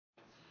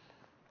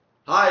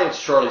Hi,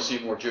 it's Charlie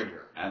Seymour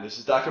Jr. And this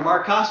is Dr.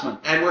 Marc Kossmann.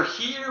 And we're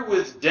here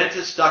with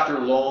dentist Dr.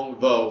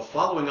 Longvo,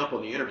 following up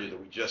on the interview that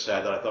we just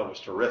had that I thought was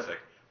terrific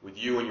with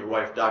you and your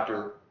wife,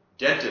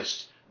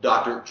 Dentist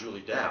Dr.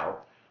 Julie Dow,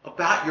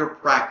 about your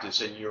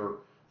practice and your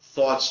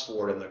thoughts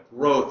for it and the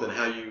growth and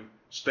how you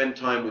spend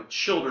time with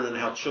children and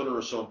how children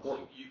are so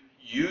important.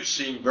 You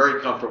seem very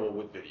comfortable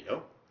with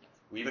video.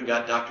 We even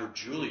got Dr.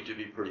 Julie to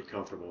be pretty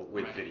comfortable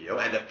with video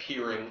and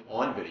appearing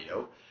on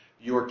video.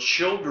 Your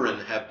children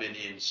have been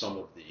in some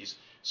of these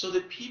so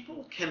that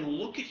people can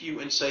look at you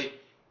and say,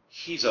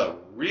 he's a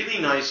really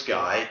nice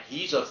guy.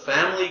 He's a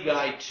family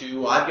guy,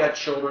 too. I've got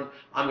children.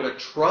 I'm going to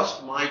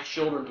trust my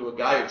children to a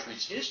guy who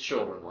treats his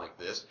children like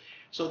this.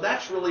 So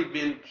that's really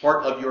been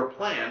part of your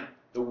plan,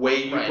 the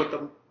way you put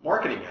the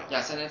marketing out.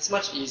 Yes, and it's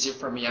much easier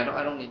for me.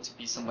 I don't need to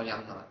be somebody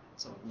I'm not.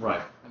 So,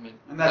 right. I mean,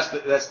 and that's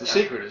the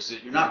secret, is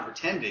that you're not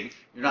pretending,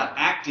 you're not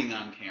acting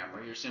on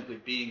camera, you're simply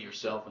being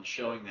yourself and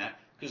showing that,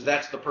 because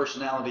that's the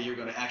personality you're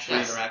going to actually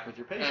interact with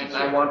your patients. And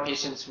I want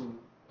patients who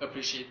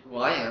appreciate who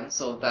I am,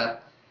 so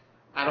that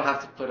I don't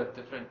have to put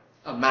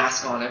a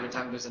mask on every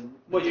time there's a...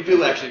 Well, you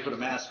do actually put a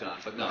mask on,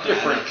 but no.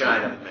 Different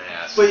kind of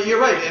mask. But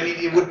you're right. I mean,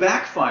 it would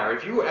backfire.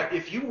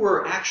 If you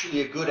were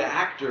actually a good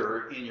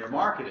actor in your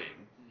marketing,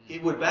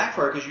 it would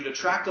backfire because you'd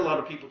attract a lot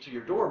of people to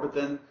your door, but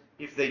then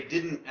if they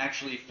didn't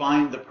actually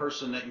find the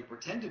person that you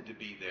pretended to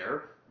be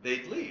there,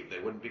 they'd leave. They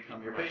wouldn't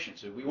become your patient.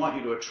 So we want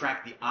you to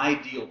attract the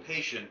ideal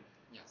patient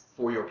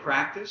for your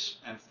practice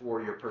and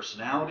for your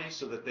personality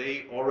so that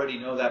they already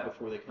know that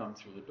before they come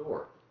through the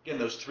door. Again,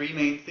 those three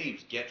main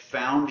themes: get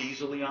found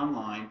easily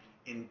online,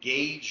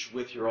 engage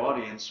with your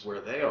audience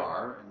where they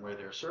are and where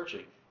they're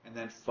searching, and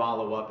then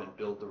follow up and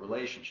build the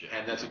relationship.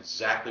 And that's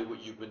exactly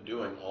what you've been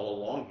doing all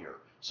along here.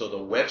 So the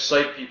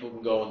website, people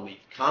can go and leave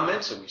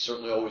comments, and we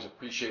certainly always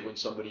appreciate when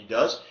somebody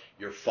does.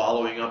 You're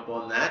following up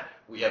on that.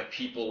 We have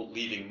people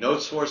leaving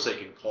notes for us. They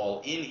can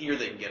call in here.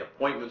 They can get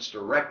appointments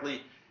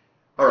directly.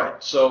 All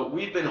right, so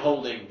we've been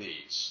holding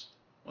these.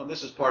 Well,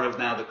 this is part of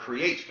now the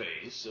create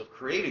phase of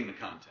creating the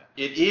content.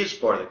 It is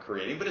part of the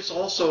creating, but it's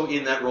also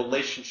in that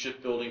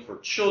relationship building for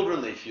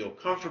children. They feel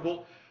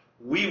comfortable.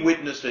 We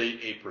witnessed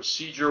a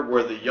procedure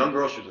where the young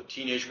girl, she was a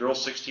teenage girl,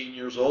 16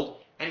 years old,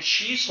 and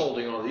she's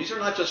holding on. These are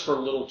not just for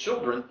little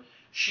children.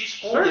 She's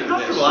holding very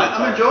comfortable. this.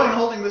 I'm enjoying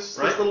holding this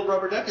little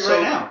rubber ducky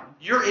right now.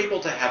 You're able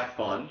to have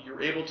fun.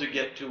 You're able to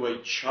get to a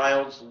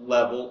child's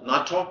level,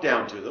 not talk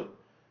down to them,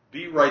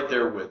 be right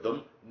there with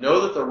them,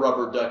 know that the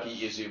rubber ducky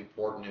is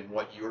important in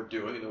what you're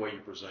doing and the way you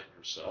present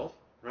yourself,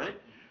 right?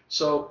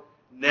 So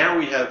now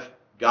we have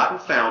gotten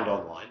found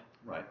online.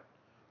 Right.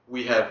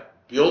 We have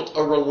built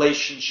a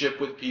relationship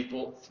with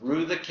people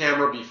through the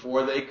camera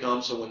before they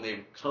come, so when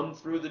they come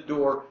through the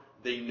door,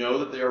 they know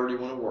that they already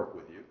want to work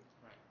with you.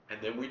 Right.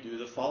 And then we do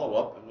the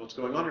follow-up and what's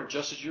going on here,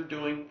 just as you're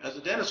doing as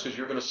a dentist, because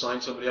you're going to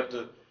sign somebody up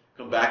to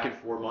come back in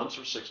 4 months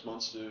or 6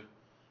 months to